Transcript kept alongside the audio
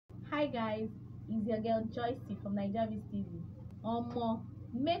Hi guys, it's your girl Joy Cee from Nigerians TV.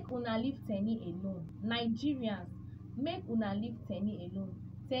 Make una leave Teni alone. Nigerians, make una leave Teni alone.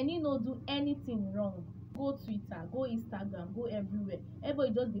 Teni no do anything wrong. Go Twitter, go Instagram, go everywhere.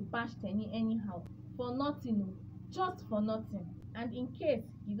 Everybody just dey bash Teni anyhow for nothing, just for nothing. And in case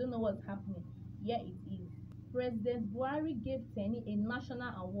you don't know what's happening, here it is. President Buhari gave Teni a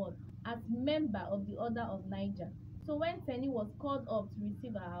national award as member of the Order of Niger. So when Teni was called up to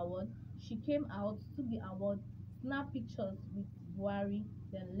receive her award, she came out, took the award, snapped pictures with Buhari,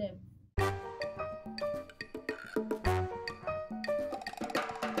 then left.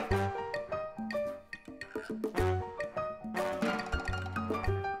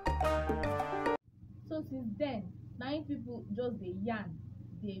 So since then, nine people just dey yarn,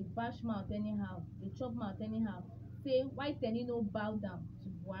 dey bash mouth anyhow, dey chop mouth anyhow, say why Teni no bow down to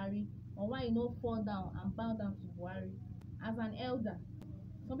Buhari, or why e no fall down and bow down to Buhari as an elder.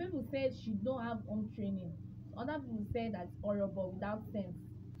 Some people said she don't have home training. Other people said that horrible without sense.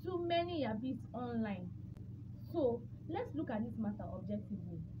 Too many yabis online. So let's look at this matter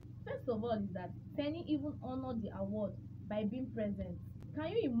objectively. First of all is that Teni even honored the award by being present. Can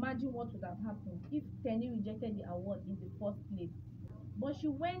you imagine what would have happened if Teni rejected the award in the first place? But she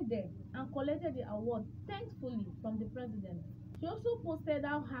went there and collected the award thankfully from the president. She also posted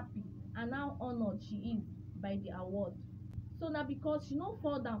how happy and how honored she is by the award. So now because she no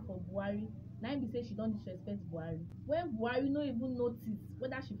fall down for Buhari, na im be say she don disrespect Buhari. When Buhari no even notice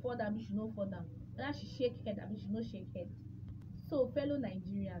whether she fall down abi she no fall down, whether she shake head abi she no shake head. So fellow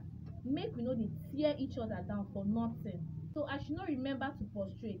Nigerians, make we no dey tear each other down for nothing. So as she no remember to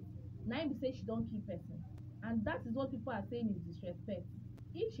prostrate, na im be say she don kill person, and that is what people are saying is disrespect.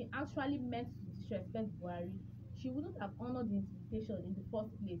 If she actually meant to disrespect Buhari, she wouldn't have honored the invitation in the first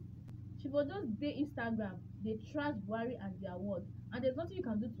place. She go just dey Instagram dey trash Buhari and the award, and there's nothing you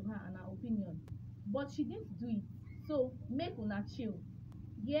can do to her and her opinion. But she didn't do it, so make una chill.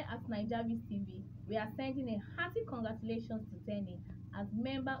 Here at Nigerians TV, we are sending a hearty congratulations to Teni as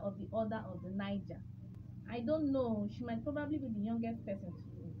member of the Order of the Niger. I don't know, she might probably be the youngest person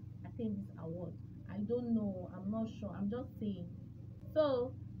to attain this award. I don't know, I'm not sure, I'm just saying.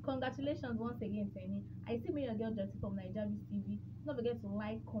 So congratulations once again, Teni. I still be your girl Joy Cee from Nigerians TV. Don't forget to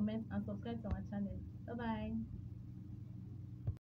like, comment and subscribe to our channel. Bye bye.